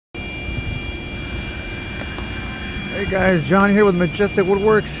Hey guys, John here with Majestic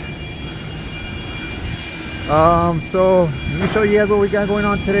Woodworks. So let me show you guys what we got going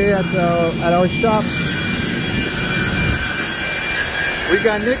on today at our shop. We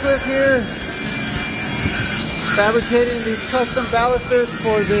got Nicholas here fabricating these custom balusters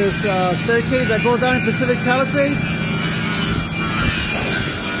for this staircase that goes down in Pacific Palisades.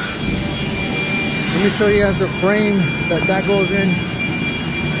 Let me show you guys the frame that goes in.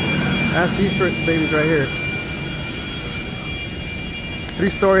 That's these babies right here.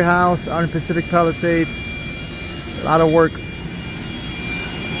 3-story house out in Pacific Palisades. A lot of work.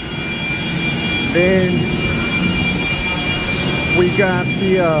 Then we got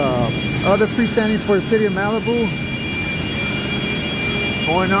the other freestanding for the city of Malibu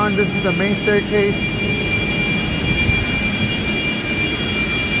going on. This is the main staircase.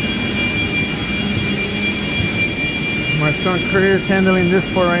 My son Chris is handling this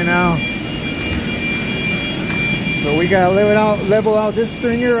part right now. So we gotta level out this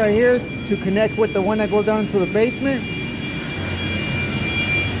stringer right here to connect with the one that goes down into the basement.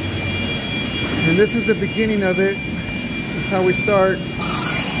 And this is the beginning of it. This is how we start.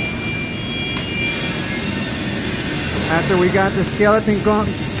 After we got the skeleton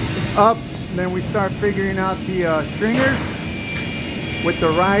up, then we start figuring out the stringers with the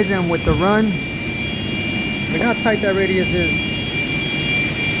rise and with the run. Look how tight that radius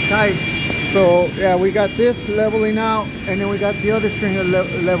is. Tight. So yeah, we got this leveling out, and then we got the other stringer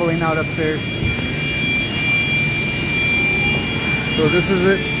leveling out upstairs. So this is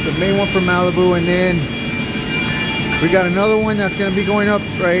it, the main one for Malibu, and then we got another one that's going to be going up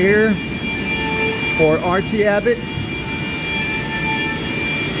right here for RT Abbott,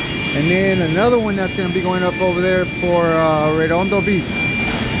 and then another one that's going to be going up over there for Redondo Beach.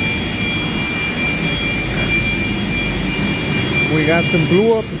 We got some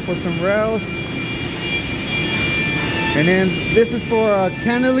glue up for some rails. And then this is for a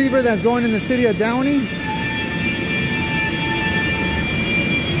cantilever that's going in the city of Downey.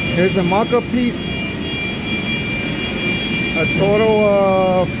 Here's a mock-up piece. A total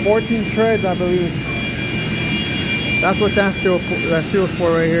of 14 treads, I believe. That's what that steel's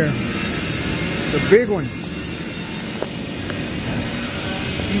for right here. The big one.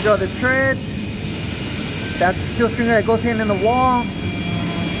 These are the treads. That's the steel stringer that goes in the wall.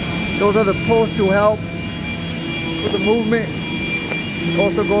 Those are the posts to help with the movement.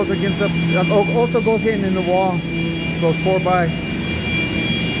 Also goes against also goes in the wall. Goes 4x.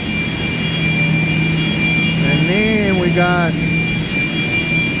 And then we got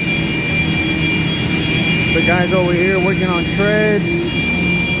the guys over here working on treads.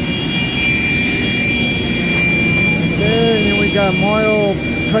 And then we got Mario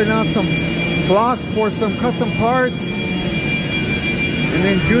cutting out some blocks for some custom parts, and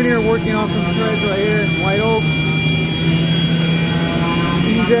then Junior working on some threads right here in White Oak.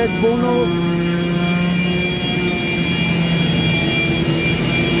 EZ Bono.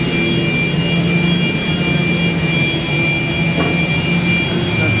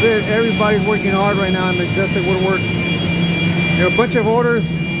 That's it. Everybody's working hard right now in Majestic Woodworks. There are a bunch of orders.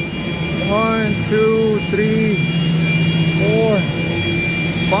 1, 2, 3, 4,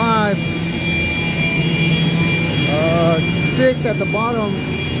 5. 6 at the bottom.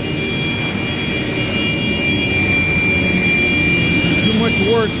 Too much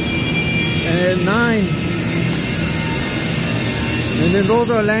work. And then 9. And then those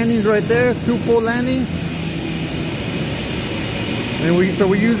are landings right there, 2 full landings. And we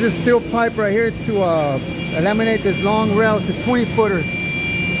use this steel pipe right here to laminate this long rail. It's a 20-footer.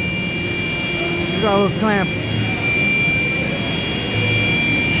 Look at all those clamps.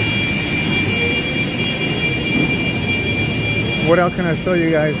 What else can I show you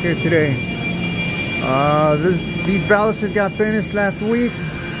guys here today? These balusters got finished last week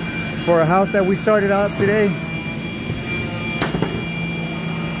for a house that we started out today.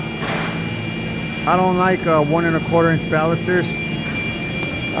 I don't like 1 1/4 inch balusters.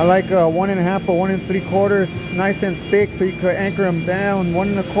 I like 1 1/2 or 1 3/4. It's nice and thick so you could anchor them down.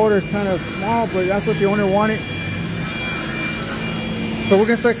 1 1/4 is kind of small, but that's what the owner wanted. So we're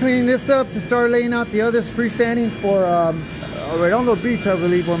gonna start cleaning this up to start laying out the others freestanding for Redondo Beach, I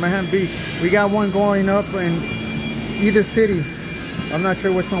believe, or Manhattan Beach. We got one going up in either city. I'm not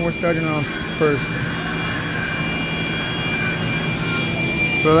sure which one we're starting on first.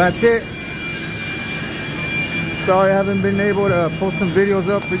 So that's it. Sorry I haven't been able to post some videos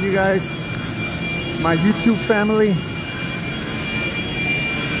up for you guys. My YouTube family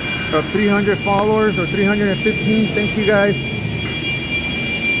of 300 followers or 315. Thank you guys.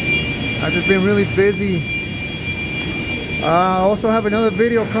 I've just been really busy. I also have another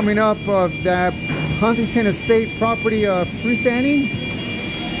video coming up that Huntington Estate property freestanding.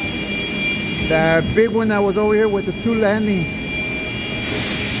 That big one that was over here with the 2 landings.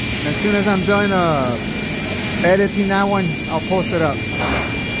 As soon as I'm done editing that one, I'll post it up.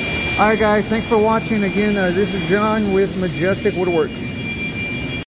 Alright guys, thanks for watching again. This is John with Majestic Woodworks.